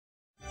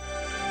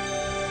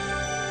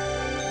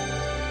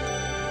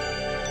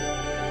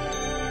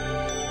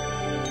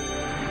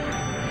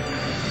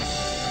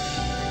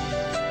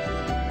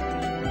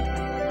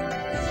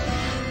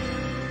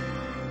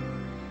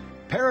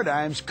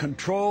Paradigms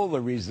control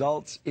the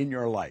results in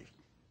your life.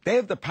 They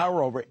have the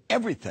power over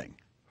everything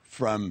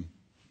from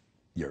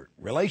your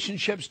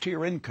relationships to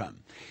your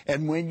income.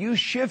 And when you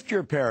shift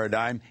your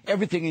paradigm,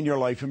 everything in your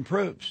life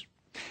improves.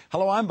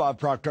 Hello, I'm Bob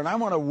Proctor, and I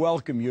want to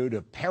welcome you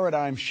to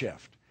Paradigm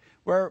Shift,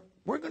 where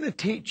we're going to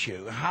teach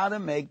you how to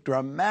make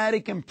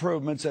dramatic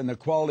improvements in the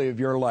quality of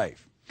your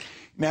life.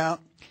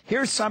 Now,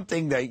 here's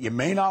something that you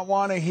may not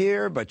want to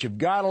hear, but you've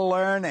got to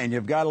learn, and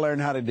you've got to learn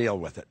how to deal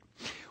with it.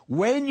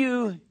 When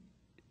you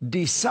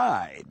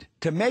decide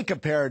to make a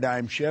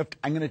paradigm shift,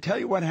 I'm going to tell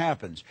you what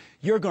happens.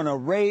 You're going to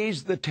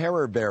raise the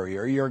terror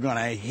barrier. You're going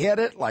to hit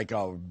it like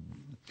a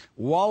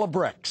wall of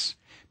bricks,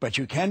 but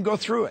you can go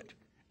through it,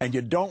 and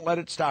you don't let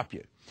it stop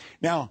you.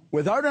 Now,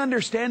 without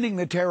understanding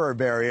the terror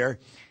barrier,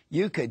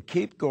 you could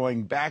keep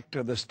going back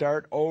to the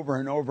start over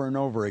and over and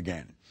over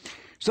again.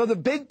 So the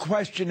big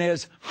question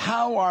is,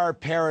 how are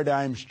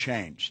paradigms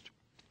changed?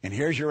 And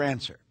here's your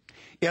answer.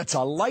 It's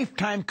a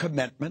lifetime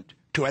commitment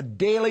to a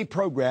daily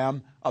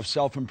program of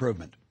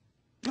self-improvement.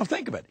 Now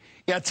think of it.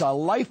 It's a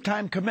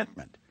lifetime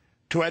commitment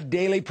to a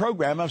daily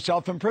program of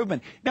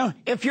self-improvement. Now,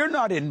 if you're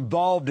not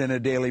involved in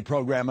a daily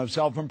program of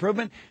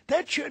self-improvement,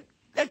 that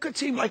could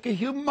seem like a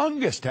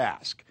humongous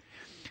task.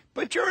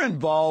 But you're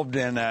involved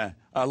in a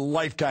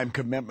lifetime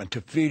commitment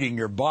to feeding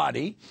your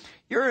body.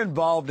 You're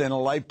involved in a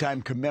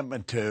lifetime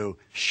commitment to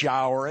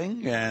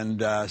showering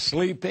and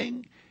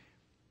sleeping.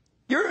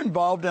 You're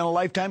involved in a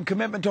lifetime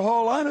commitment to a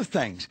whole lot of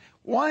things.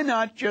 Why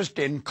not just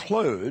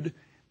include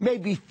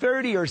maybe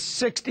 30 or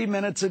 60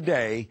 minutes a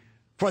day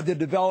for the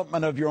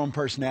development of your own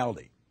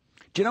personality?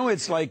 Do you know,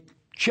 it's like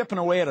chipping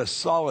away at a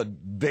solid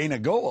vein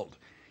of gold.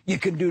 You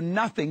can do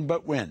nothing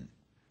but win.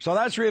 So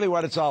that's really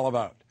what it's all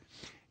about.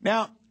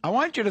 Now, I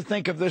want you to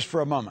think of this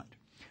for a moment.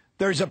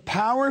 There's a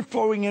power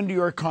flowing into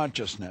your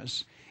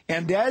consciousness,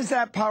 and as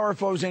that power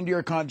flows into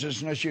your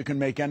consciousness, you can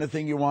make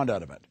anything you want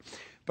out of it.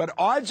 But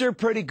odds are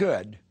pretty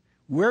good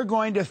we're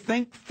going to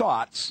think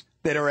thoughts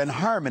that are in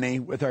harmony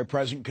with our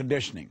present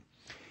conditioning.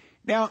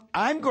 Now,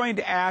 I'm going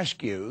to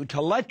ask you to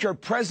let your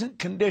present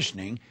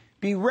conditioning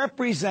be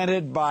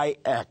represented by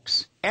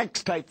X,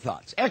 X-type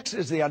thoughts. X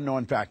is the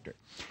unknown factor.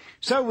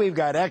 So we've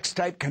got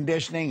X-type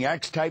conditioning,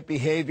 X-type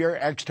behavior,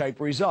 X-type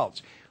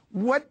results.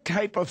 What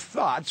type of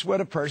thoughts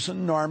would a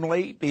person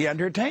normally be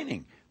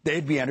entertaining?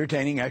 They'd be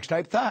entertaining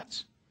X-type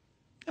thoughts.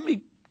 Let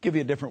me give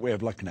you a different way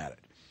of looking at it.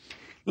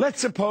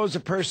 Let's suppose a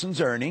person's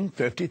earning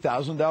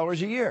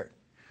 $50,000 a year.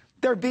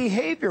 Their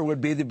behavior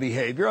would be the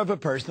behavior of a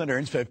person that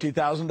earns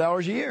 $50,000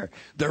 a year.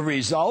 The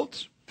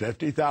results,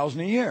 $50,000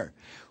 a year.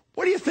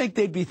 What do you think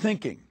they'd be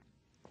thinking?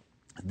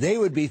 They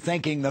would be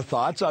thinking the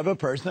thoughts of a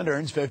person that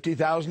earns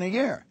 $50,000 a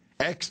year.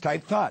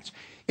 X-type thoughts.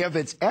 If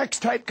it's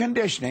X-type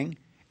conditioning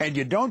and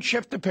you don't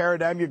shift the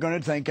paradigm, you're going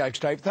to think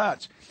X-type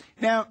thoughts.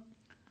 Now,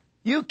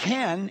 you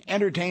can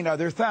entertain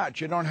other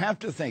thoughts. You don't have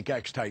to think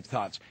X-type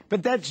thoughts.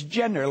 But that's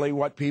generally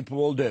what people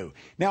will do.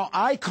 Now,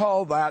 I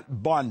call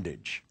that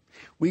bondage.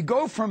 We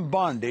go from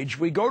bondage,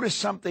 we go to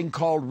something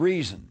called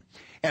reason.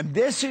 And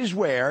this is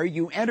where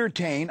you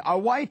entertain a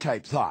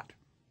Y-type thought.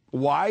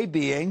 Y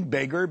being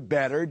bigger,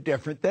 better,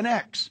 different than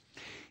X.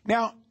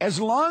 Now, as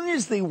long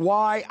as the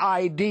Y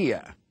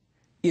idea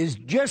is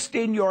just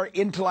in your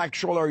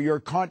intellectual or your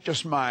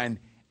conscious mind,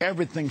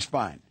 everything's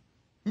fine.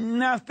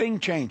 Nothing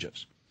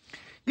changes.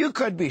 You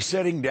could be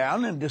sitting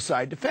down and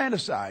decide to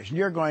fantasize, and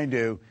you're going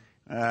to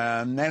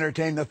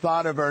entertain the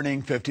thought of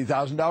earning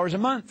 $50,000 a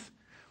month,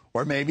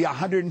 or maybe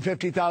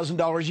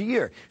 $150,000 a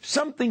year,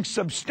 something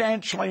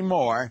substantially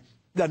more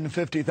than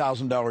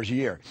 $50,000 a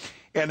year.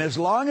 And as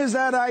long as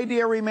that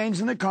idea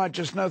remains in the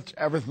consciousness,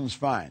 everything's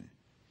fine.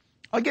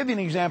 I'll give you an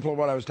example of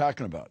what I was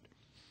talking about.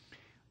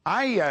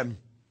 I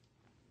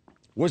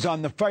was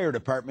on the fire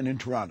department in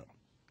Toronto.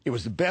 It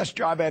was the best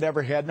job I'd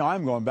ever had. Now,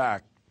 I'm going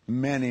back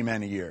many,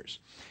 many years.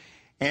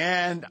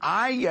 And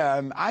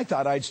I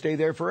thought I'd stay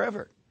there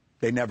forever.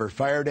 They never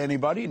fired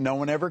anybody. No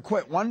one ever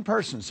quit. One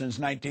person since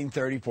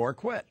 1934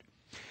 quit.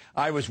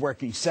 I was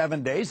working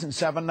 7 days and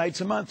 7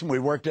 nights a month. And we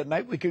worked at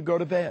night. We could go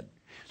to bed.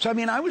 So, I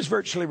mean, I was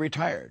virtually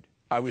retired.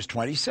 I was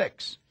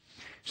 26.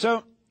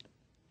 So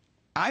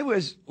I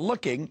was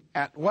looking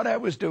at what I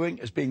was doing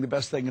as being the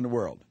best thing in the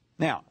world.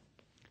 Now,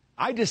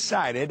 I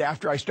decided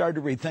after I started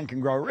to read Think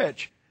and Grow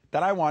Rich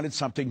that I wanted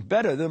something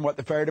better than what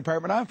the fire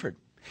department offered.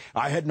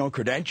 I had no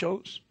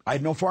credentials. I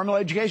had no formal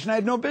education. I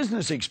had no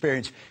business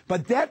experience.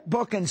 But that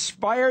book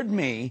inspired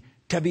me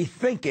to be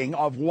thinking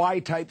of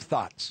Y-type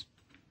thoughts.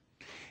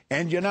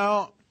 And, you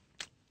know,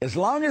 as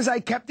long as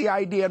I kept the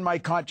idea in my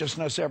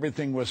consciousness,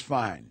 everything was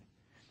fine.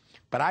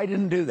 But I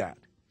didn't do that.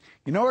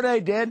 You know what I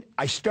did?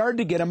 I started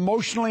to get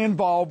emotionally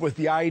involved with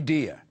the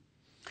idea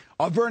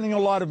of earning a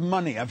lot of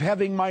money, of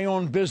having my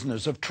own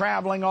business, of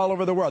traveling all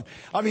over the world.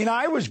 I mean,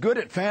 I was good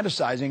at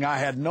fantasizing. I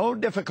had no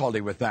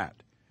difficulty with that.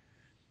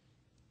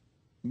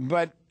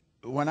 But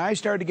when I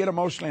started to get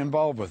emotionally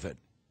involved with it,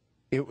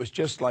 it was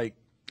just like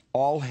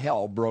all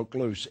hell broke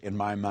loose in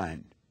my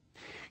mind.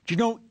 You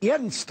know,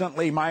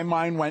 instantly my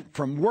mind went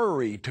from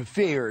worry to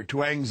fear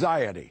to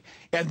anxiety.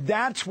 And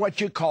that's what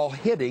you call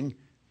hitting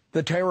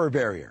the terror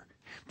barrier.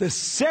 The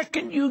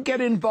second you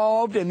get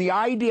involved in the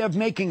idea of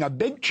making a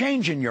big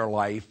change in your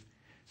life,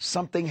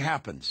 something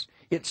happens.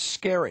 It's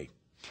scary.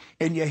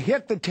 And you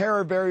hit the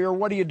terror barrier,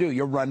 what do?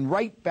 You run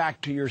right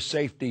back to your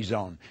safety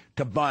zone,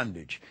 to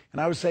bondage.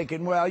 And I was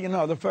thinking, well, you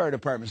know, the fire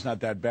department's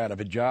not that bad of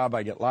a job.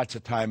 I get lots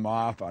of time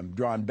off. I'm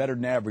drawing better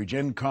than average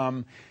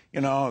income.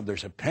 You know,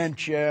 there's a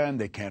pension.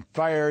 They can't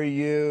fire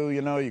you.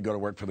 You know, you go to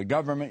work for the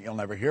government. You'll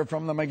never hear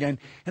from them again.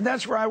 And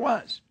that's where I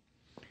was.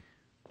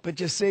 But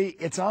you see,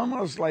 it's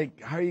almost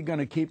like, how are you going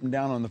to keep them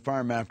down on the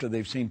farm after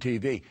they've seen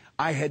TV?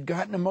 I had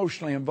gotten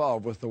emotionally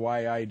involved with the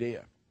why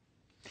idea.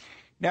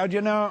 Now, do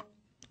you know,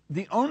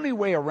 the only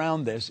way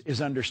around this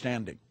is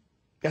understanding.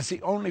 That's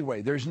the only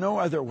way. There's no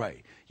other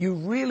way. You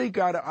really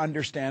got to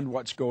understand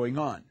what's going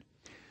on.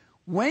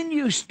 When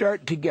you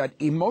start to get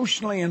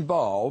emotionally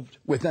involved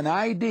with an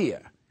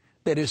idea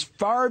that is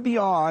far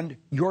beyond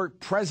your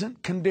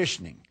present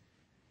conditioning,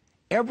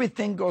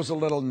 everything goes a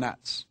little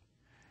nuts.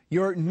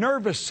 Your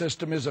nervous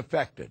system is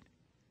affected.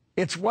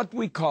 It's what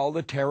we call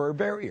the terror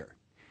barrier.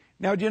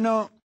 Now, do you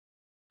know,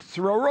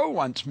 Thoreau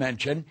once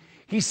mentioned,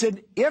 he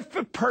said, if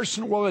a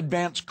person will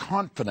advance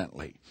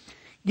confidently,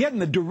 get in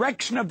the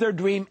direction of their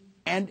dream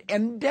and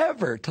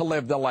endeavor to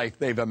live the life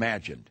they've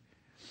imagined.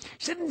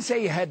 He didn't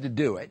say you had to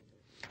do it.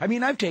 I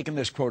mean, I've taken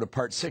this quote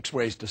apart 6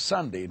 ways to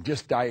Sunday and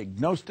just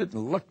diagnosed it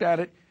and looked at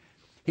it.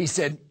 He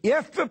said,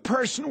 if a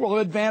person will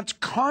advance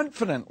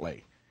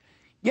confidently,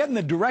 get in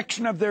the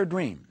direction of their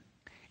dream,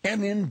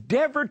 and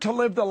endeavor to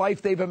live the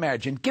life they've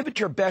imagined, give it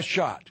your best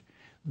shot,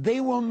 they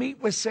will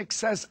meet with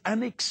success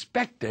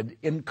unexpected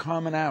in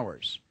common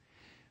hours.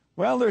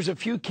 Well, there's a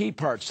few key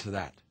parts to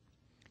that.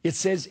 It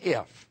says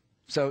if.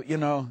 So, you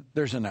know,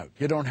 there's a note.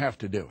 You don't have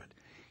to do it.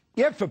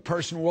 If a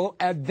person will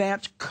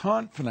advance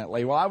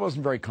confidently. Well, I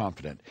wasn't very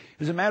confident.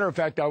 As a matter of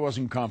fact, I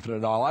wasn't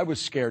confident at all. I was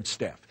scared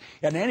stiff.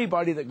 And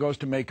anybody that goes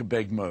to make a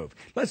big move,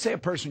 let's say a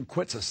person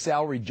quits a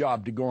salary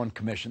job to go on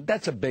commission,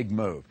 that's a big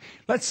move.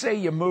 Let's say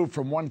you move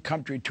from one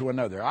country to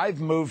another. I've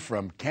moved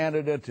from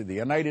Canada to the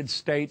United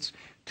States,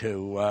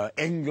 to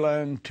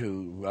England,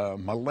 to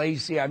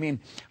Malaysia. I mean,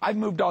 I've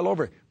moved all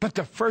over. But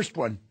the first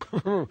one,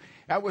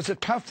 that was a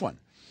tough one.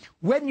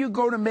 When you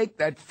go to make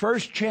that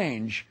first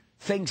change,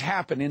 things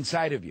happen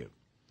inside of you.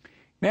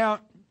 Now,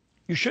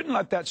 you shouldn't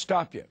let that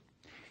stop you.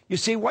 You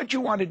see, what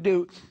you want to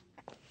do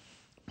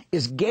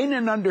is gain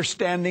an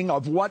understanding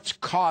of what's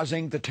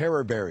causing the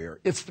terror barrier.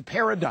 It's the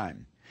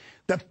paradigm.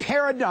 The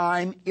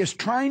paradigm is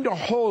trying to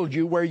hold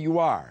you where you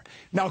are.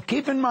 Now,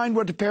 keep in mind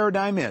what the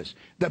paradigm is.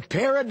 The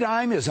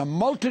paradigm is a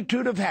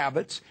multitude of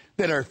habits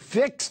that are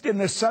fixed in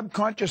the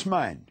subconscious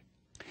mind.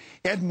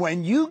 And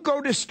when you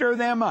go to stir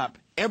them up,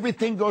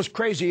 everything goes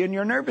crazy in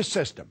your nervous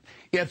system.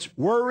 It's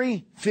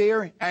worry,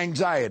 fear,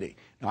 anxiety.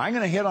 Now, I'm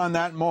going to hit on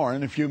that more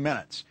in a few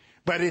minutes.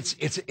 But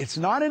it's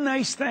not a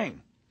nice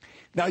thing.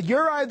 Now,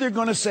 you're either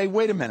going to say,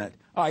 wait a minute,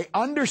 I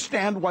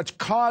understand what's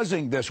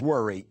causing this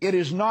worry. It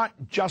is not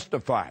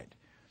justified.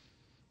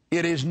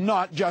 It is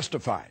not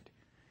justified.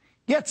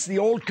 It's the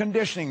old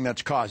conditioning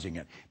that's causing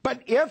it.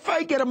 But if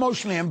I get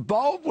emotionally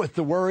involved with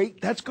the worry,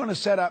 that's going to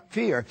set up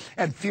fear.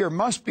 And fear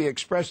must be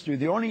expressed through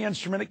the only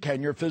instrument it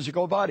can, your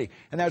physical body.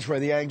 And that's where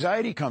the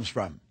anxiety comes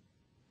from.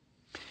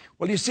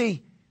 Well, you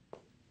see,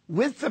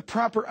 with the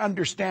proper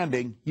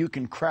understanding, you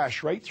can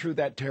crash right through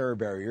that terror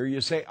barrier.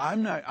 You say,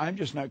 I'm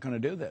just not going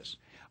to do this.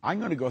 I'm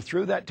going to go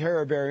through that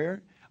terror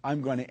barrier.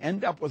 I'm going to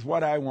end up with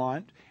what I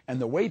want. And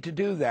the way to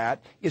do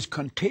that is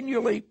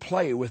continually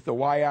play with the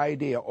why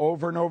idea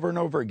over and over and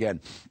over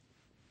again.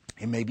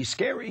 It may be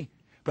scary,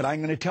 but I'm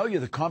going to tell you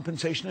the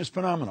compensation is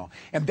phenomenal.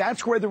 And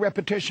that's where the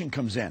repetition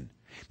comes in.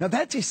 Now,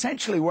 that's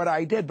essentially what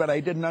I did, but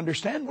I didn't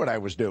understand what I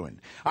was doing.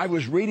 I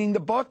was reading the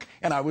book,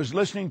 and I was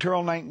listening to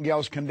Earl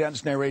Nightingale's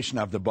condensed narration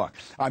of the book.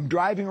 I'm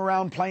driving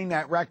around playing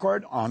that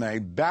record on a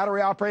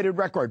battery-operated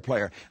record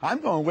player.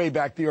 I'm going way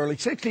back to the early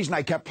 60s, and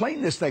I kept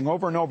playing this thing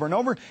over and over and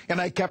over,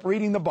 and I kept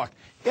reading the book.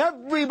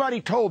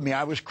 Everybody told me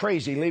I was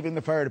crazy leaving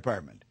the fire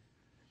department.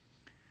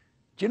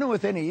 Do you know,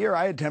 within a year,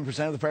 I had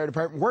 10% of the fire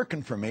department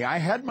working for me. I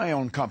had my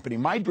own company.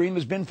 My dream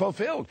has been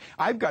fulfilled.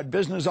 I've got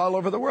business all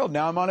over the world.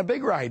 Now I'm on a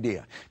bigger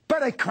idea.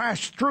 But I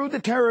crashed through the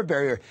terror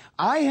barrier.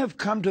 I have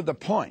come to the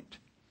point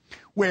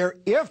where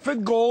if a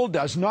goal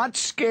does not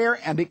scare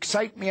and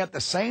excite me at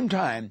the same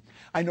time,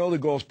 I know the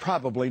goal's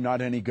probably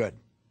not any good.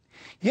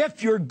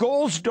 If your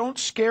goals don't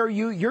scare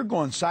you, you're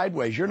going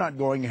sideways. You're not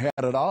going ahead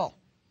at all.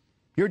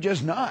 You're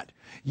just not.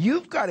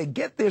 You've got to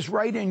get this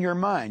right in your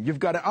mind. You've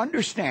got to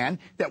understand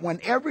that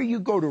whenever you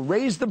go to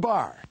raise the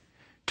bar,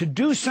 to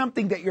do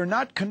something that you're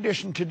not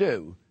conditioned to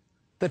do,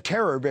 the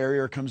terror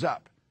barrier comes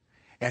up.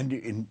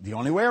 And the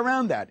only way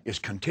around that is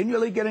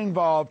continually get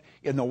involved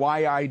in the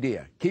why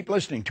idea. Keep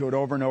listening to it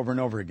over and over and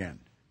over again.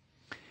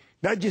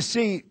 Now, you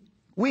see,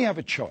 we have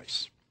a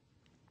choice.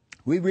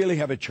 We really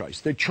have a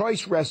choice. The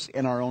choice rests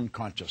in our own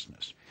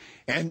consciousness.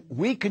 And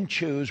we can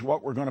choose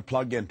what we're going to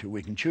plug into.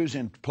 We can choose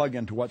to plug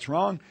into what's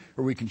wrong,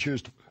 or we can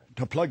choose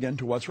to plug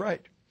into what's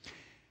right.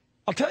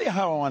 I'll tell you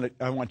how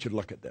I want you to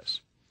look at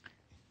this.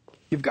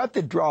 You've got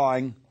the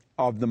drawing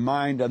of the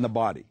mind and the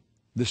body,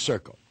 the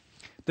circle.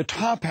 The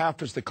top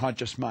half is the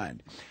conscious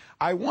mind.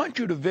 I want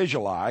you to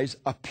visualize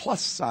a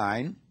plus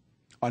sign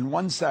on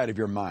one side of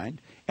your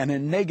mind and a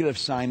negative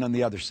sign on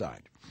the other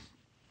side.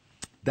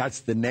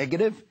 That's the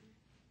negative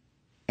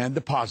and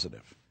the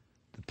positive.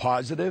 The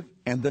positive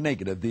and the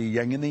negative, the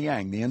yin and the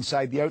yang, the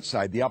inside, the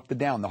outside, the up, the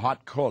down, the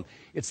hot, cold.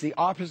 It's the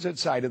opposite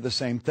side of the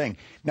same thing.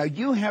 Now,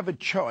 you have a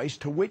choice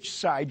to which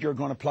side you're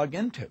going to plug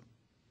into.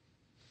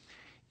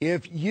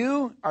 If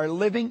you are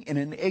living in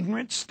an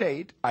ignorant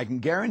state, I can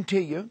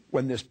guarantee you,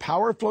 when this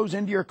power flows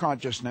into your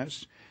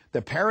consciousness,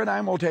 the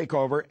paradigm will take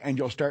over and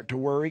you'll start to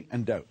worry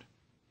and doubt.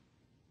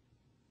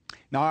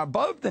 Now,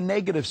 above the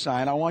negative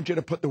sign, I want you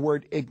to put the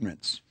word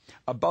ignorance.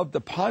 Above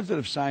the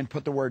positive sign,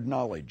 put the word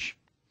knowledge.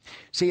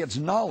 See, it's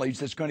knowledge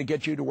that's going to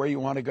get you to where you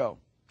want to go.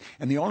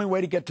 And the only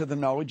way to get to the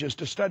knowledge is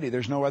to study.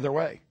 There's no other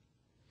way.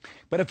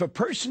 But if a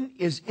person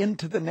is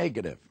into the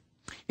negative,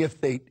 if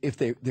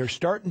they're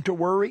starting to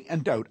worry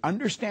and doubt,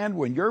 understand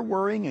when you're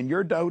worrying and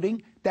you're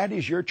doubting, that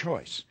is your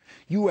choice.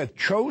 You have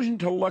chosen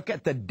to look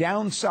at the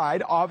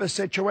downside of a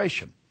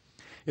situation.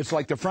 It's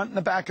like the front and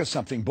the back of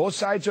something. Both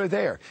sides are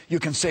there. You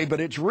can say, but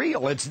it's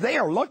real. It's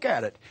there. Look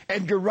at it.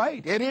 And you're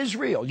right. It is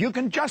real. You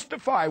can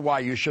justify why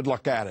you should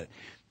look at it.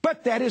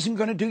 But that isn't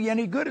going to do you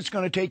any good. It's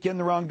going to take you in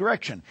the wrong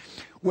direction.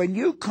 When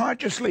you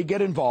consciously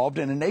get involved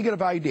in a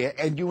negative idea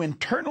and you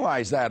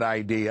internalize that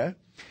idea,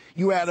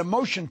 you add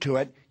emotion to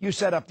it, you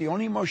set up the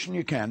only emotion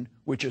you can,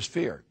 which is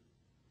fear.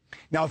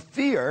 Now,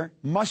 fear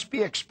must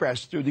be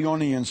expressed through the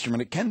only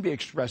instrument it can be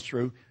expressed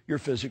through, your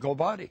physical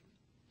body.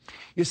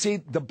 You see,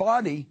 the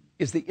body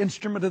is the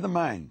instrument of the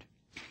mind,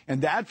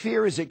 and that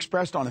fear is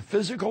expressed on a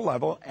physical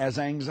level as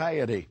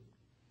anxiety.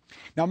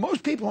 Now,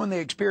 most people, when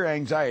they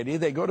experience anxiety,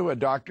 they go to a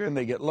doctor and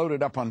they get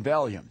loaded up on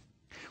Valium.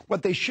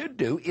 What they should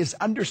do is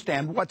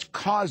understand what's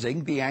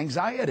causing the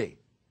anxiety.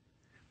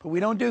 But we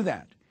don't do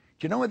that.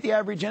 Do you know what the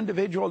average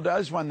individual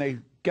does when they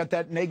get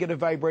that negative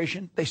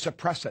vibration? They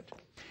suppress it.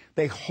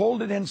 They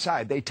hold it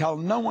inside. They tell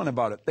no one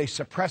about it. They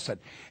suppress it.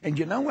 And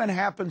you know what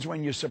happens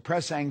when you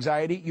suppress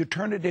anxiety? You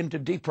turn it into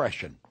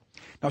depression.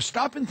 Now,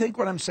 stop and think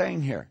what I'm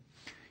saying here.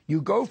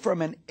 You go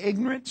from an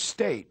ignorant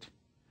state.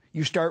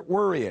 You start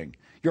worrying.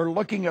 You're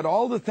looking at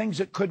all the things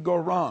that could go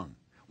wrong.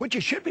 What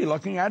you should be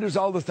looking at is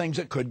all the things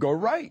that could go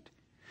right.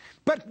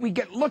 But we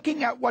get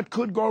looking at what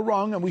could go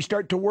wrong, and we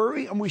start to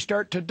worry, and we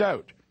start to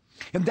doubt.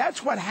 And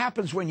that's what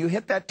happens when you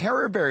hit that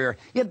terror barrier.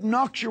 It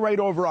knocks you right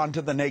over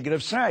onto the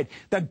negative side.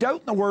 The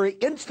doubt and the worry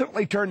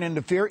instantly turn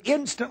into fear,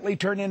 instantly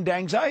turn into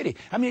anxiety.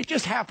 I mean, it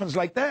just happens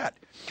like that.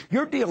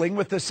 You're dealing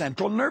with the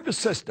central nervous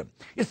system.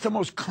 It's the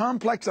most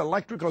complex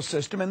electrical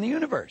system in the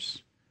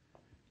universe.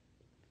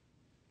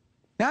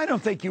 Now, I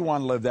don't think you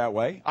want to live that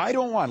way. I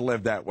don't want to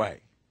live that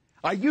way.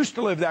 I used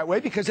to live that way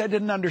because I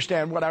didn't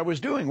understand what I was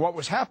doing, what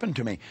was happening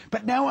to me.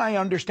 But now I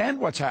understand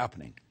what's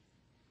happening.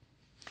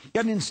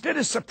 Yet instead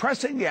of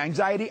suppressing the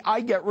anxiety,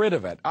 I get rid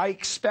of it. I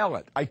expel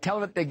it. I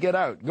tell it to get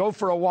out. Go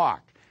for a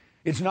walk.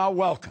 It's not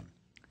welcome.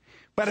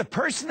 But a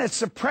person that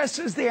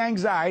suppresses the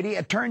anxiety,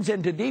 it turns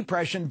into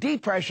depression.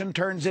 Depression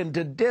turns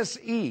into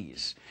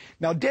dis-ease.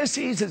 Now,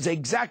 dis-ease is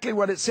exactly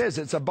what it says.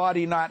 It's a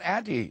body not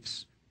at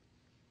ease.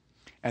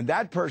 And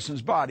that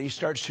person's body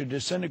starts to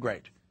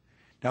disintegrate.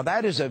 Now,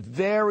 that is a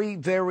very,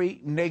 very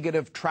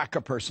negative track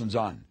a person's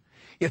on.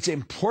 It's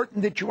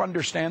important that you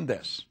understand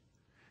this.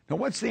 Now,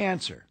 what's the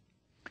answer?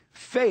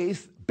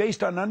 Faith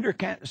based on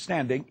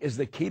understanding is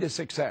the key to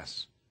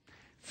success.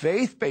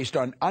 Faith based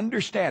on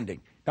understanding.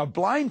 Now,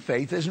 blind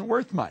faith isn't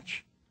worth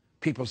much.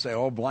 People say,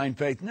 oh, blind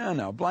faith.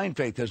 No, blind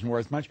faith isn't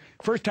worth much.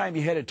 First time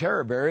you hit a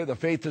terror barrier, the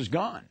faith is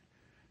gone.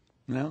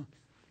 You know,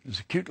 there's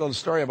a cute little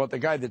story about the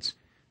guy that's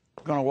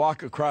going to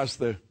walk across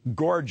the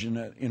gorge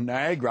in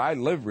Niagara. I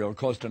live real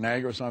close to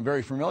Niagara, so I'm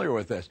very familiar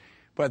with this.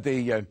 But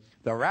the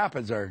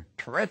rapids are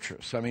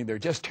treacherous. I mean, they're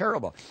just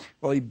terrible.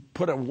 Well, he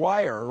put a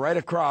wire right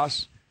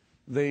across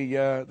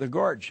the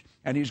gorge,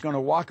 and he's going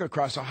to walk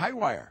across a high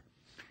wire.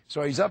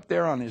 So he's up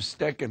there on his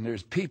stick, and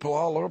there's people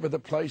all over the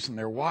place, and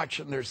they're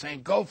watching. They're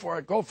saying, go for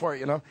it,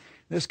 you know.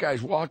 This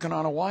guy's walking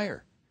on a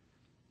wire.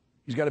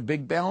 He's got a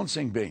big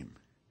balancing beam.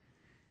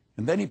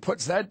 And then he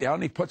puts that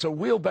down, he puts a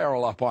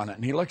wheelbarrow up on it,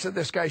 and he looks at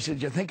this guy and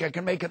says, you think I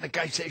can make it? The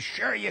guy says,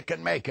 sure you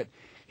can make it.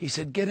 He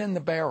said, get in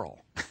the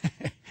barrel.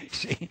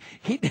 See,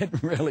 he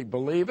didn't really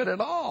believe it at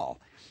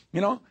all.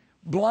 You know,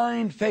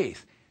 blind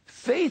faith.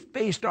 Faith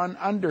based on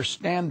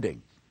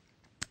understanding.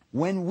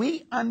 When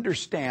we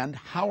understand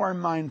how our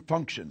mind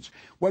functions,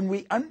 when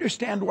we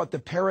understand what the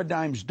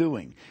paradigm's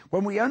doing,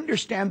 when we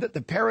understand that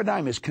the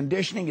paradigm is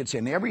conditioning, it's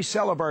in every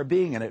cell of our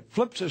being, and it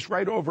flips us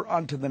right over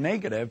onto the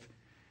negative,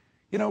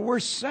 you know, we're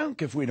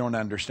sunk if we don't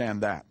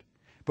understand that.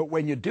 But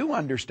when you do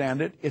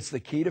understand it, it's the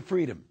key to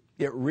freedom.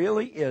 It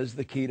really is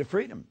the key to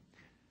freedom.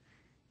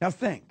 Now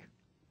think,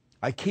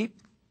 I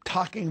keep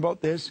talking about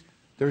this.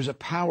 There's a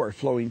power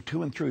flowing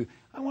to and through.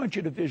 I want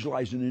you to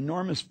visualize an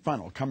enormous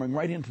funnel coming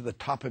right into the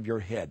top of your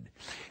head.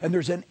 And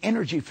there's an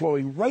energy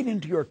flowing right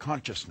into your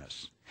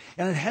consciousness.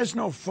 And it has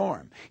no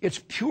form.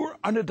 It's pure,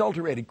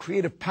 unadulterated,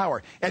 creative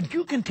power. And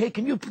you can take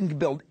and you can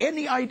build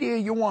any idea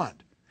you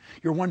want.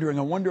 You're wondering,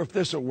 I wonder if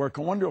this will work.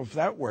 I wonder if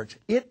that works.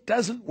 It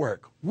doesn't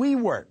work. We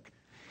work.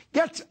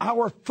 It's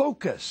our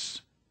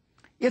focus.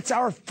 It's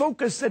our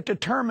focus that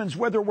determines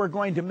whether we're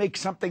going to make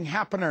something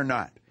happen or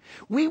not.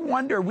 We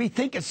wonder, we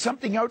think it's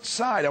something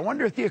outside. I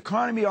wonder if the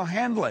economy will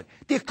handle it.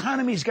 The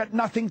economy's got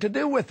nothing to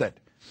do with it.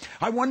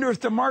 I wonder if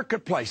the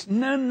marketplace.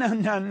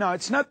 No.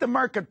 It's not the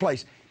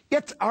marketplace.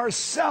 It's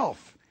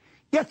ourself.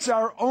 It's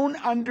our own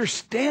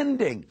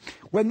understanding.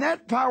 When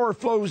that power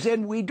flows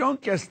in, we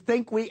don't just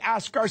think, we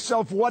ask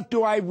ourselves, what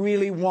do I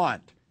really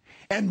want?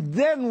 And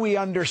then we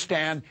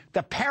understand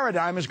the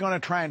paradigm is going to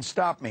try and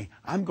stop me.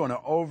 I'm going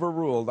to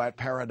overrule that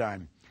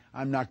paradigm.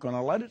 I'm not going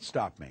to let it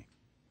stop me.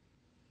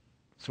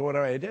 So what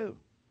do?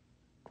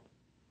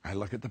 I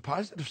look at the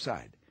positive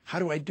side. How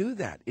do I do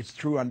that? It's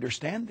through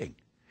understanding.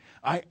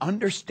 I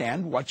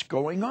understand what's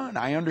going on.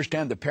 I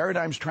understand the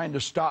paradigm's trying to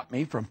stop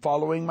me from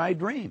following my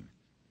dream.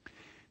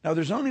 Now,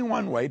 there's only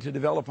one way to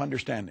develop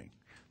understanding.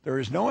 There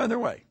is no other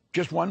way,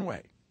 just one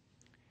way,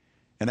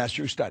 and that's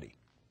through study.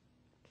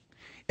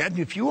 And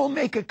if you will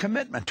make a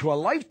commitment to a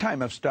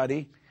lifetime of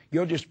study,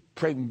 you'll just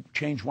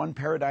change one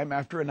paradigm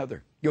after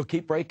another. You'll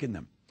keep breaking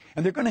them.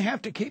 And they're going to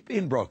have to keep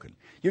being broken.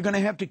 You're going to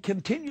have to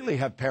continually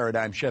have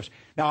paradigm shifts.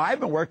 Now, I've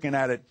been working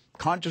at it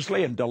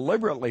consciously and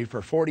deliberately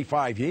for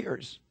 45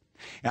 years.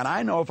 And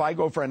I know if I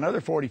go for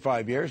another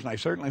 45 years, and I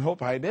certainly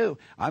hope I do,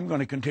 I'm going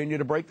to continue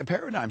to break the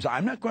paradigms.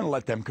 I'm not going to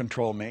let them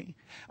control me.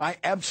 I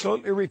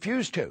absolutely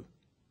refuse to.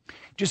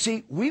 You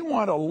see, we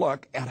want to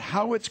look at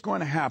how it's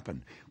going to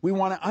happen. We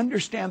want to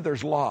understand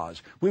there's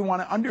laws. We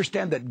want to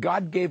understand that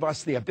God gave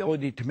us the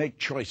ability to make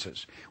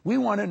choices. We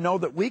want to know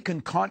that we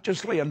can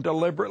consciously and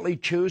deliberately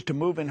choose to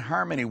move in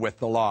harmony with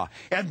the law.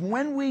 And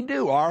when we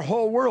do, our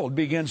whole world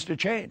begins to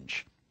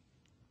change.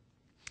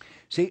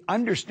 See,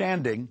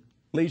 understanding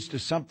leads to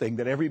something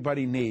that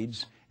everybody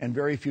needs and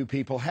very few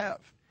people have.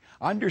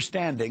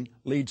 Understanding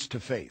leads to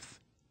faith.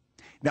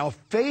 Now,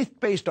 faith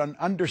based on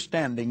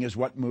understanding is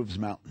what moves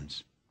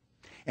mountains.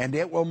 And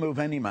it will move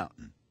any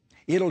mountain.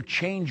 It'll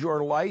change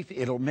your life.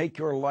 It'll make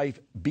your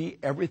life be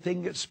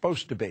everything it's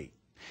supposed to be.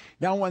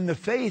 Now, when the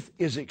faith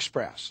is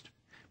expressed,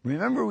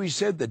 remember we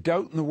said the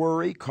doubt and the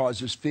worry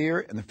causes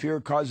fear, and the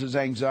fear causes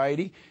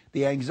anxiety.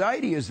 The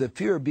anxiety is the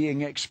fear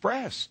being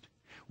expressed.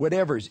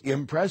 Whatever's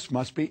impressed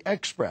must be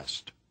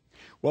expressed.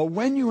 Well,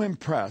 when you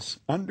impress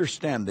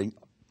understanding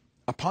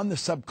upon the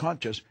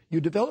subconscious,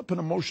 you develop an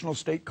emotional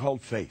state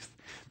called faith.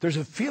 There's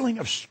a feeling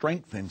of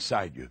strength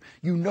inside you.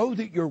 You know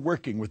that you're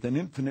working with an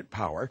infinite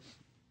power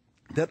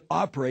that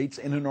operates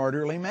in an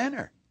orderly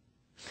manner.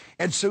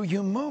 And so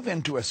you move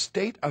into a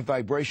state of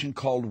vibration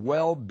called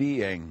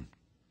well-being.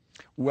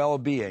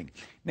 Well-being.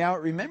 Now,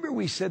 remember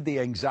we said the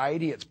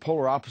anxiety, its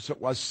polar opposite,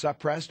 was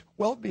suppressed?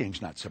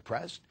 Well-being's not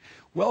suppressed.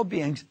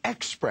 Well-being's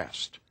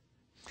expressed.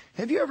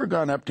 Have you ever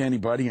gone up to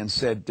anybody and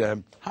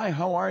said, hi,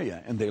 how are you?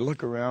 And they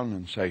look around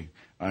and say,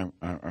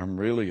 I'm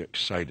really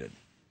excited.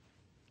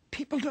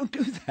 People don't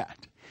do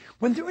that.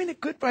 When they're in a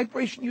good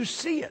vibration, you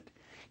see it.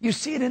 You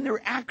see it in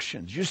their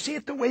actions. You see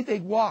it the way they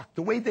walk,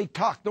 the way they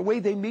talk, the way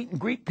they meet and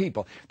greet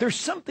people. There's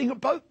something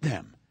about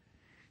them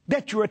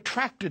that you're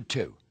attracted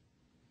to.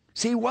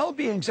 See,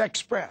 well-being's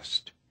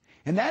expressed.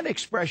 And that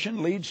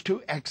expression leads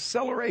to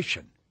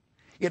acceleration.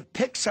 It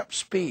picks up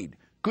speed.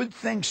 Good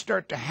things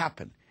start to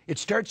happen. It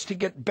starts to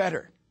get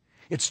better.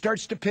 It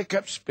starts to pick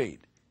up speed.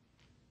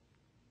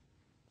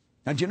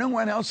 And do you know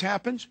what else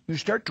happens? You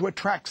start to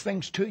attract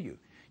things to you.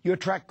 You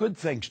attract good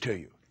things to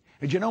you.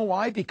 And you know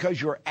why?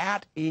 Because you're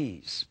at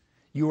ease.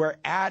 You are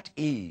at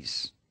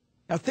ease.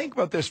 Now think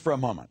about this for a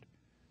moment.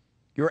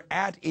 You're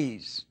at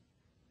ease.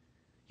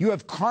 You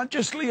have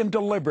consciously and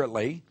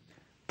deliberately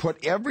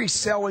put every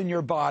cell in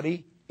your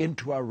body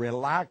into a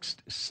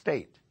relaxed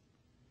state.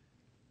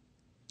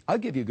 I'll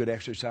give you a good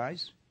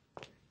exercise.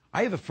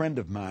 I have a friend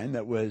of mine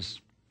he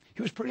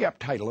was pretty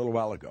uptight a little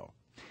while ago.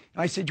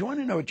 And I said, you want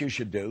to know what you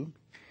should do?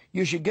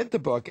 You should get the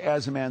book,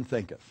 As a Man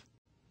Thinketh.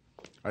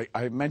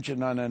 I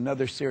mentioned on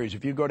another series,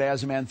 if you go to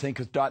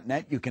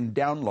asamanthinketh.net, you can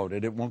download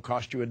it. It won't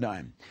cost you a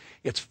dime.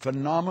 It's a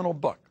phenomenal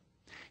book.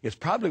 It's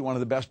probably one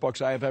of the best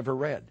books I have ever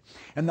read.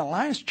 And the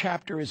last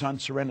chapter is on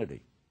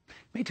serenity.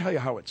 Let me tell you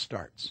how it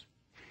starts.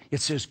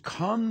 It says,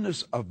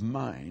 calmness of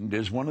mind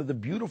is one of the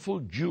beautiful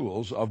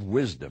jewels of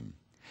wisdom.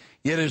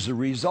 It is a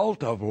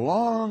result of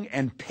long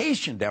and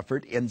patient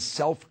effort in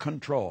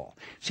self-control.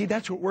 See,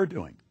 that's what we're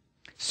doing.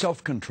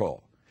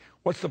 Self-control.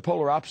 What's the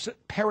polar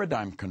opposite?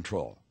 Paradigm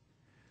control.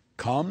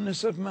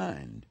 Calmness of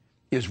mind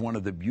is one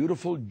of the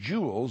beautiful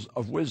jewels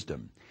of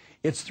wisdom.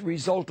 It's the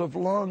result of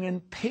long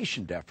and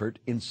patient effort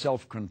in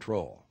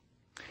self-control.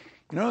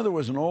 You know, there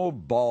was an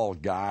old ball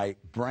guy,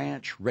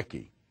 Branch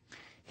Rickey.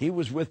 He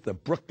was with the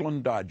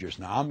Brooklyn Dodgers.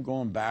 Now, I'm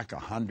going back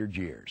 100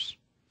 years.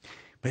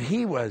 But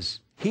he was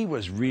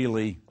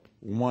really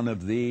one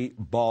of the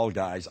ball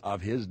guys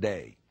of his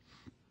day.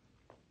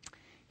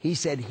 He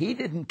said he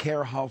didn't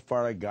care how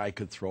far a guy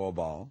could throw a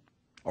ball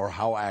or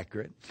how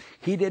accurate.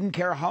 He didn't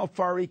care how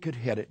far he could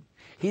hit it.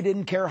 He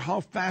didn't care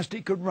how fast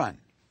he could run.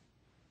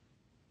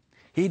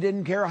 He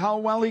didn't care how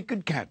well he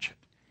could catch it.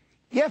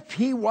 If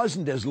he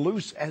wasn't as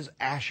loose as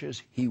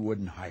ashes, he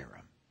wouldn't hire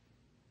him.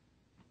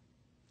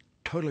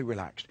 Totally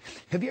relaxed.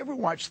 Have you ever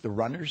watched the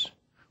runners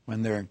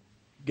when they're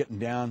getting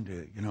down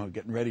to,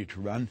 getting ready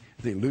to run?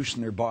 They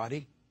loosen their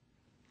body.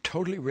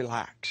 Totally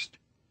relaxed.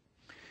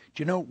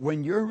 Do you know,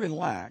 when you're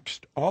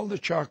relaxed, all the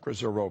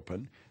chakras are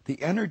open,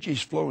 the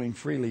energy's flowing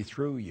freely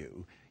through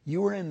you,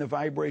 you are in the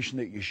vibration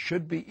that you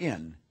should be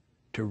in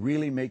to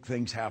really make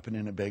things happen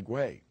in a big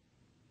way.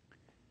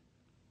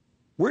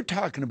 We're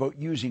talking about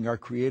using our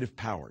creative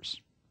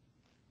powers.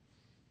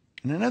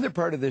 In another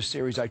part of this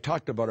series, I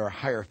talked about our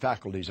higher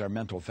faculties, our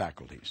mental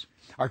faculties,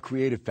 our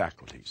creative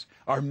faculties,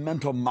 our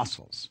mental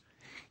muscles.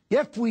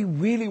 If we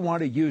really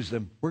want to use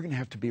them, we're going to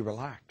have to be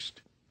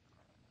relaxed.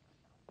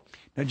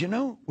 Now, do you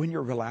know when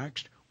you're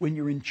relaxed? When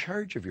you're in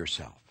charge of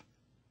yourself.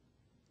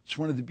 It's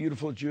one of the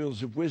beautiful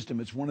jewels of wisdom.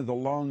 It's one of the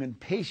long and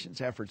patience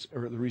efforts,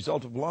 or the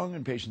result of long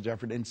and patience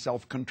effort in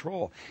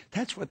self-control.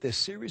 That's what this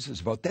series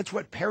is about. That's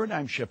what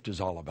paradigm shift is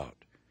all about.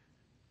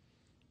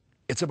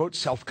 It's about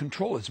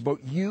self-control. It's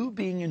about you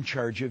being in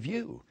charge of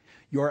you.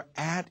 You're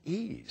at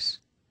ease.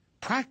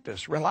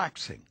 Practice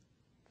relaxing.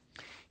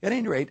 At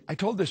any rate, I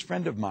told this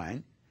friend of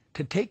mine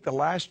to take the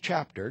last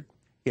chapter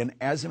in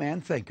As a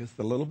Man Thinketh,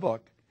 the little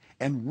book,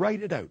 and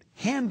write it out,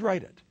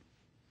 handwrite it,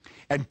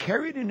 and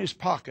carry it in his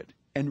pocket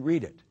and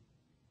read it.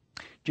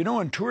 Do you know,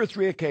 on 2 or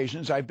 3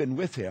 occasions I've been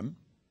with him,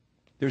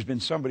 there's been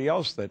somebody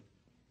else that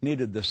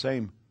needed the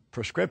same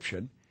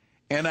prescription,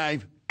 and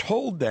I've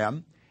told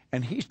them,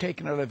 and he's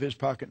taken it out of his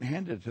pocket and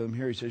handed it to them.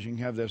 Here, he says, you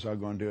can have this, I'll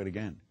go and do it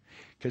again.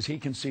 Because he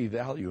can see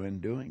value in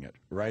doing it,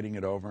 writing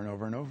it over and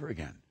over and over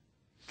again.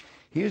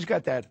 He's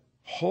got that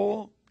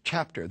whole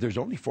chapter. There's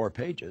only 4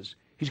 pages.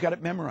 He's got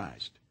it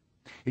memorized.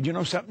 And you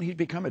know something? He's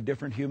become a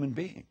different human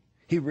being.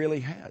 He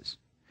really has.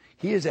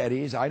 He is at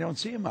ease. I don't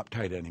see him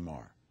uptight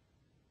anymore.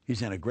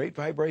 He's in a great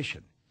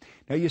vibration.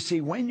 Now, you see,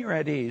 when you're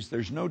at ease,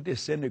 there's no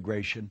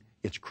disintegration.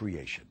 It's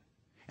creation.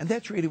 And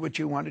that's really what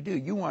you want to do.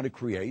 You want to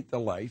create the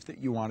life that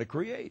you want to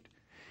create.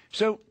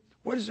 So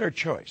what is our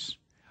choice?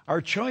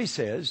 Our choice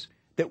is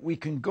that we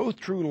can go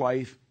through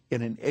life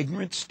in an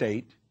ignorant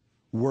state,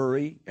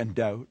 worry and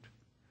doubt.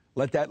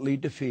 Let that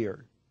lead to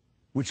fear,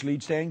 which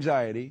leads to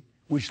anxiety,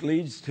 which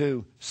leads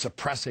to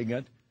suppressing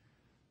it,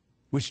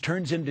 which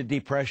turns into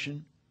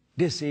depression,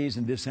 dis-ease,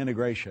 and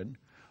disintegration.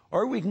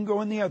 Or we can go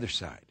on the other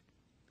side.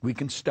 We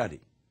can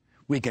study.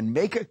 We can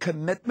make a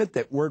commitment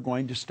that we're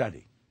going to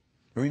study.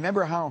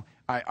 Remember how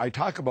I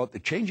talk about the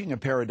changing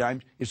of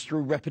paradigms is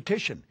through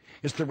repetition.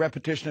 It's the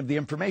repetition of the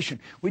information.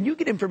 When you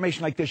get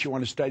information like this, you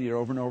want to study it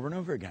over and over and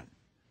over again.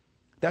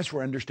 That's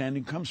where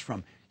understanding comes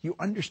from. You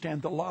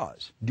understand the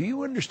laws. Do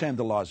you understand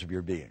the laws of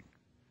your being?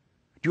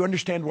 Do you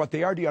understand what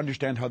they are? Do you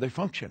understand how they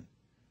function?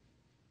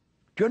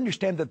 Do you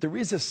understand that there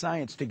is a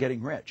science to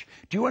getting rich?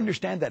 Do you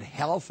understand that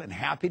health and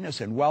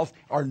happiness and wealth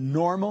are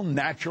normal,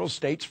 natural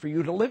states for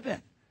you to live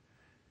in?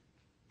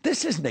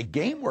 This isn't a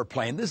game we're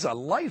playing. This is a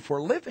life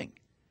we're living.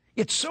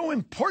 It's so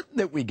important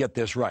that we get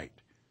this right.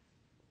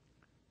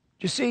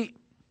 You see,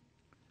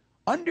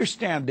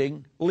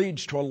 understanding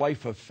leads to a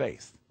life of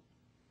faith.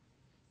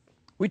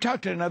 We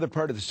talked in another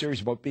part of the series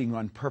about being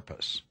on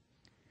purpose.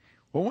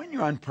 Well, when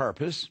you're on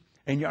purpose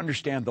and you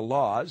understand the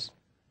laws,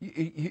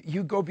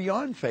 you go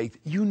beyond faith.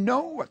 You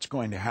know what's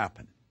going to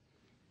happen.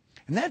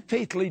 And that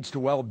faith leads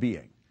to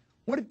well-being.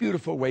 What a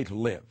beautiful way to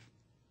live,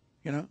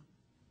 you know?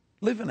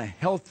 Live in a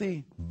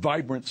healthy,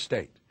 vibrant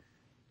state.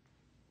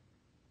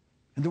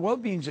 And the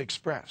well-being's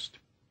expressed.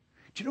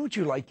 Do you know what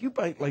you like? You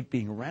like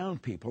being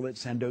around people that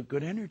send out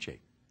good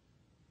energy.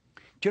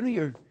 Do you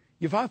know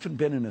you've often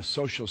been in a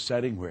social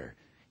setting where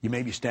you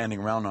may be standing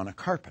around on a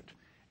carpet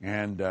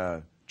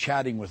and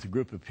chatting with a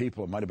group of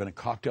people. It might have been a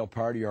cocktail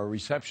party or a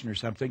reception or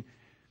something.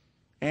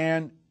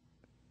 And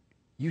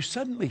you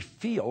suddenly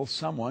feel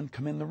someone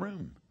come in the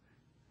room.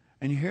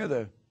 And you hear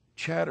the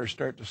chatter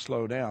start to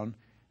slow down.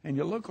 And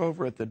you look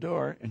over at the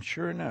door, and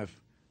sure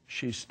enough,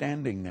 she's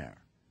standing there.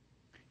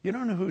 You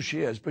don't know who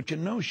she is, but you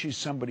know she's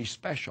somebody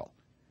special.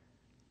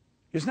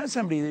 It's not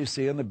somebody that you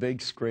see on the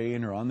big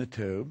screen or on the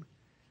tube.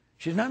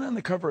 She's not on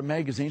the cover of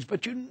magazines,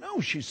 but you know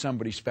she's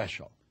somebody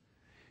special.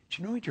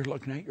 Do you know what you're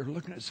looking at? You're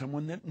looking at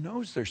someone that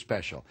knows they're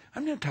special.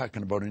 I'm not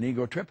talking about an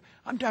ego trip.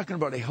 I'm talking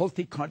about a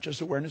healthy, conscious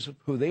awareness of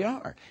who they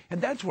are.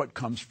 And that's what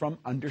comes from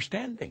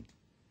understanding.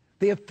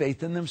 They have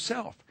faith in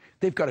themselves.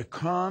 They've got a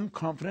calm,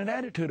 confident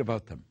attitude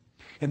about them.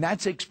 And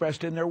that's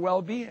expressed in their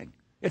well-being.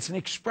 It's an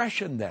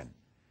expression then.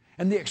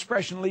 And the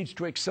expression leads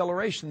to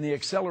acceleration. The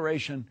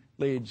acceleration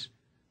leads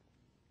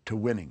to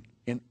winning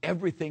in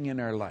everything in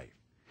our life.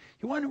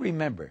 You want to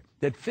remember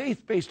that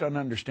faith based on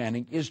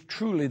understanding is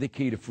truly the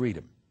key to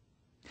freedom.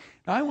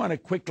 Now, I want to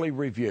quickly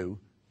review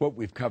what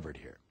we've covered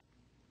here.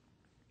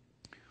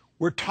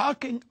 We're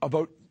talking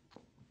about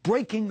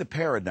breaking the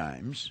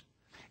paradigms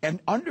and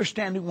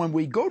understanding when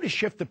we go to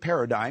shift the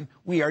paradigm,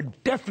 we are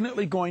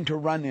definitely going to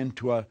run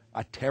into a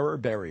terror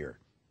barrier.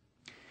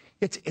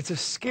 It's a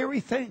scary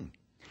thing.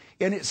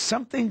 And it's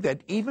something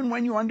that even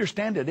when you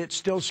understand it, it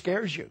still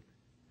scares you.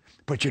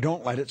 But you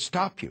don't let it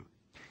stop you.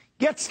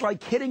 It's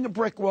like hitting a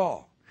brick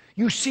wall.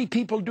 You see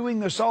people doing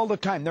this all the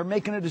time. They're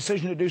making a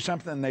decision to do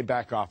something and they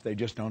back off. They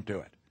just don't do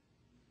it.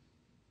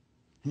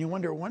 And you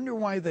wonder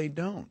why they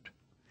don't.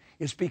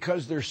 It's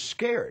because they're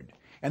scared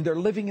and they're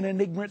living in an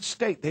ignorant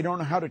state. They don't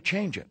know how to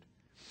change it.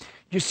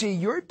 You see,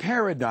 your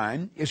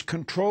paradigm is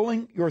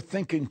controlling your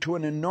thinking to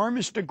an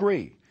enormous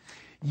degree.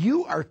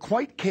 You are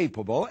quite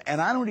capable, and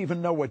I don't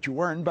even know what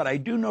you earn, but I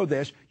do know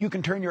this. You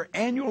can turn your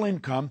annual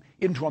income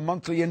into a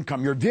monthly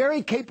income. You're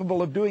very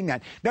capable of doing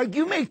that. Now,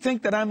 you may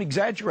think that I'm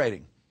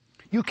exaggerating.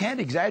 You can't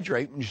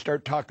exaggerate when you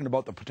start talking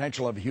about the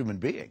potential of a human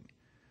being.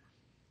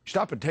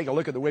 Stop and take a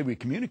look at the way we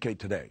communicate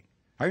today.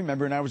 I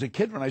remember when I was a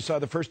kid when I saw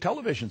the first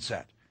television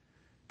set.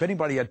 If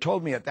anybody had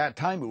told me at that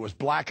time it was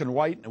black and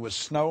white and it was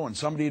snow and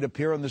somebody would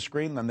appear on the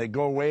screen and then they'd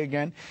go away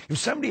again. If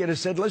somebody had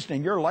said, listen,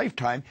 in your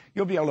lifetime,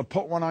 you'll be able to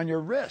put one on your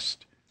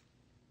wrist.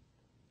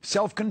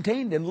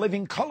 Self-contained in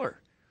living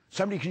color.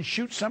 Somebody can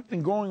shoot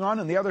something going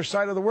on the other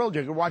side of the world.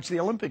 You can watch the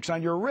Olympics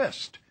on your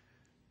wrist.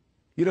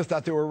 You'd have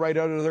thought they were right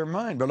out of their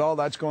mind, but all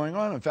that's going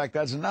on. In fact,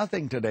 that's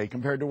nothing today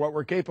compared to what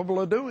we're capable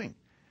of doing.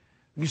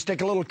 You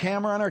stick a little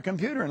camera on our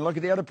computer and look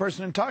at the other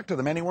person and talk to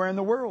them anywhere in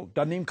the world.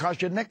 Doesn't even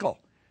cost you a nickel.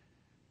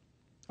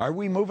 Are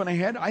we moving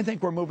ahead? I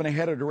think we're moving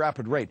ahead at a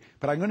rapid rate.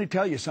 But I'm going to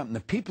tell you something.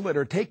 The people that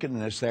are taking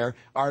this there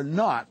are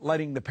not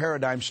letting the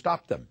paradigm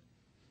stop them.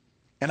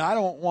 And I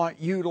don't want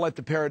you to let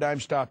the paradigm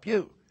stop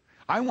you.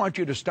 I want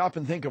you to stop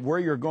and think of where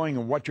you're going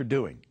and what you're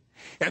doing.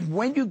 And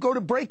when you go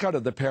to break out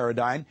of the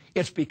paradigm,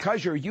 it's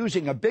because you're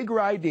using a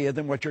bigger idea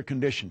than what you're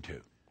conditioned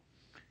to.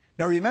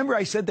 Now, remember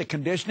I said that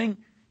conditioning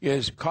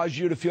is cause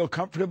you to feel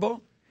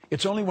comfortable?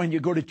 It's only when you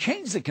go to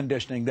change the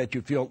conditioning that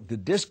you feel the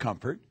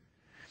discomfort.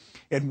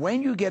 And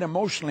when you get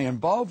emotionally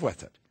involved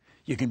with it,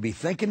 you can be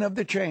thinking of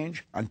the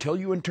change. Until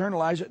you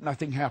internalize it,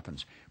 nothing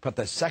happens. But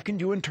the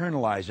second you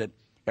internalize it,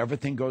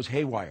 everything goes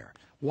haywire.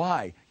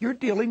 Why? You're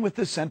dealing with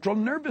the central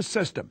nervous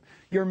system.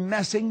 You're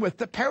messing with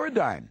the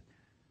paradigm.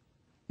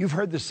 You've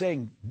heard the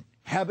saying,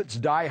 habits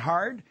die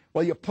hard.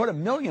 Well, you put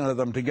 1,000,000 of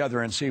them together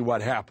and see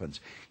what happens.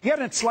 Yet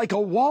it's like a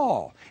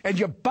wall, and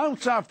you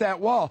bounce off that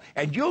wall,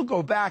 and you'll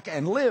go back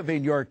and live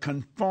in your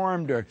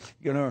conformed or,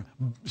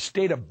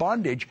 state of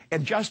bondage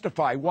and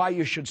justify why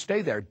you should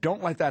stay there.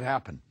 Don't let that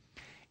happen.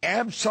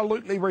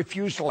 Absolutely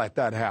refuse to let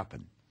that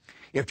happen.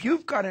 If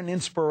you've got an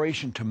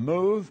inspiration to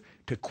move,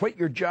 to quit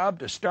your job,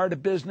 to start a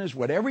business,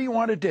 whatever you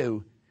want to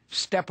do,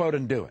 step out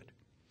and do it.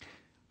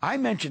 I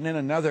mentioned in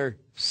another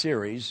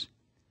series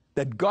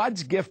that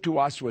God's gift to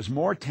us was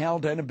more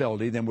talent and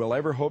ability than we'll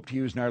ever hope to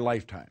use in our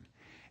lifetime.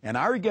 And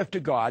our gift to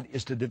God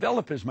is to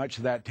develop as much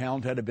of that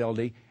talent and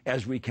ability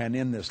as we can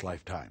in this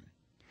lifetime.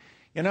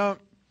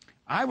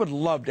 I would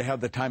love to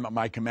have the time at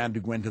my command to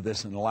go into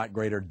this in a lot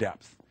greater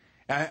depth.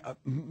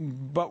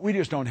 But we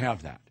just don't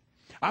have that.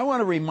 I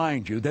want to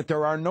remind you that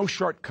there are no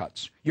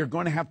shortcuts. You're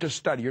going to have to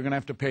study. You're going to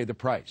have to pay the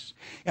price.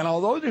 And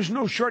although there's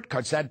no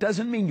shortcuts, that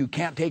doesn't mean you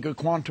can't take a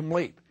quantum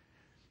leap.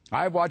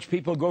 I've watched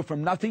people go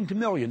from nothing to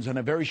millions in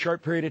a very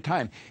short period of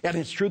time. And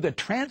it's through the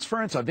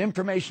transference of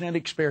information and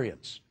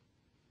experience.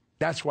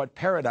 That's what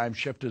paradigm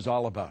shift is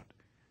all about.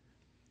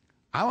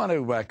 I want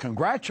to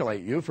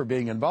congratulate you for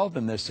being involved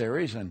in this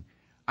series, and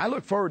I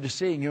look forward to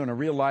seeing you in a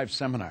real live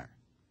seminar.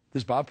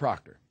 This is Bob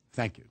Proctor.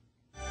 Thank you.